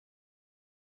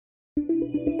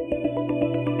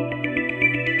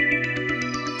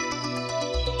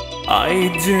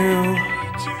I do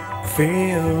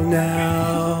feel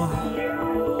now,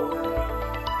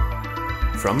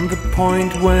 from the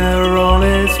point where all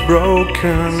is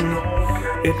broken,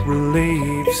 it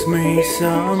relieves me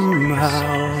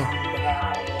somehow.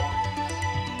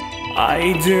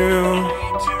 I do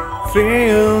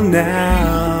feel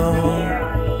now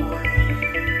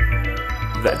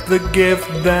that the gift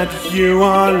that you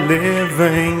are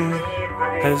living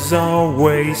has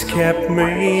always kept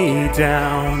me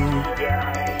down.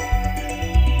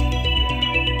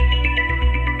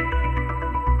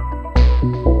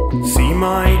 See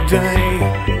my day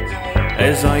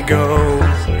as I go,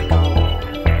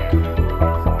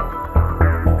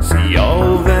 see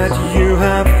all that you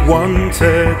have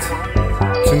wanted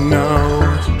to know.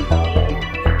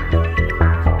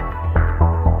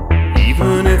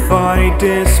 Even if I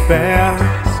despair,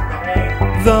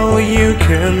 though you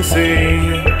can see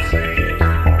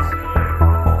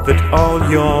that all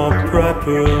your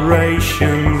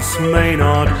preparations may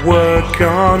not work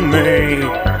on me.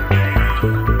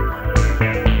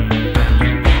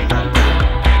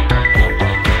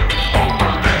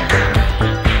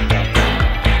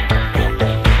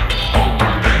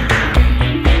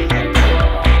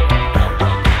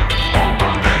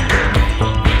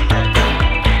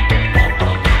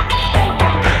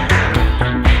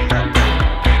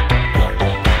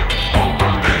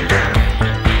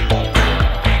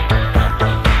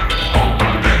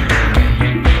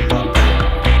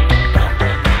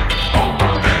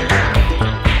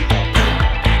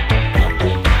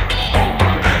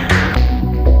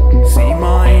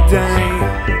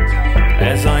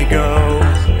 As I go,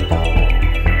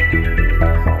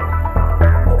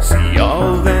 see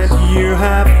all that you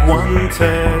have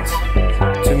wanted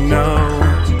to know.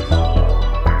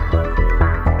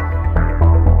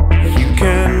 You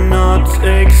cannot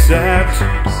accept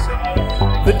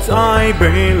that I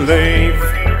believe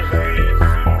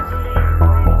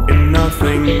in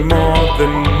nothing more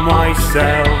than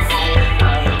myself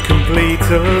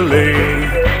completely.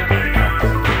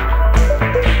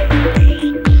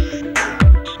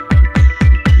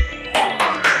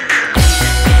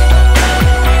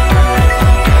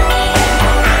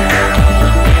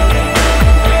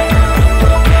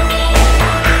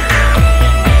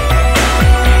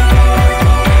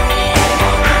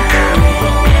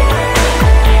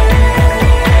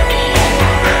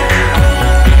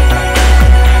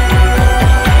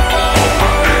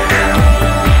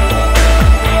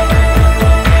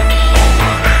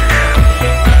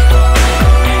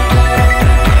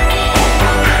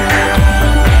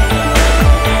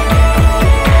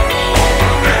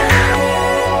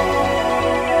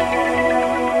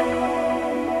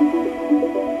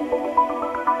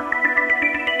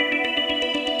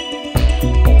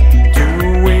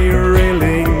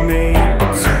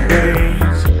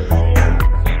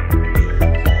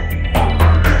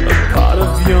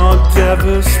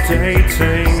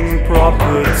 Devastating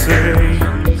property.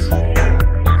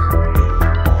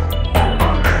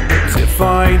 But if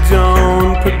I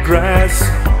don't progress,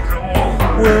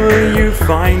 will you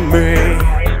find me?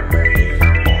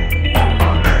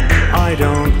 I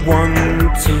don't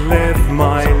want to live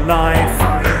my life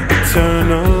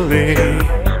eternally.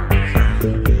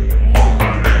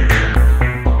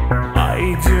 I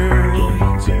do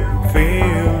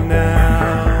feel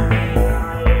now,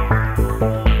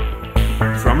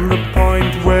 from the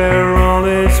point where all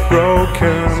is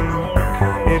broken,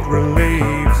 it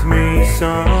relieves me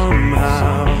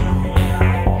somehow.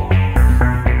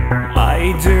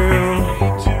 I do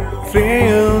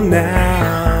feel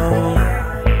now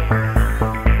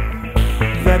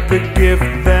that the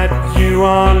gift that you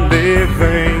are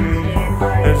living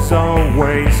has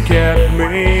always kept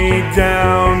me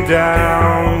down,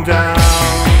 down, down.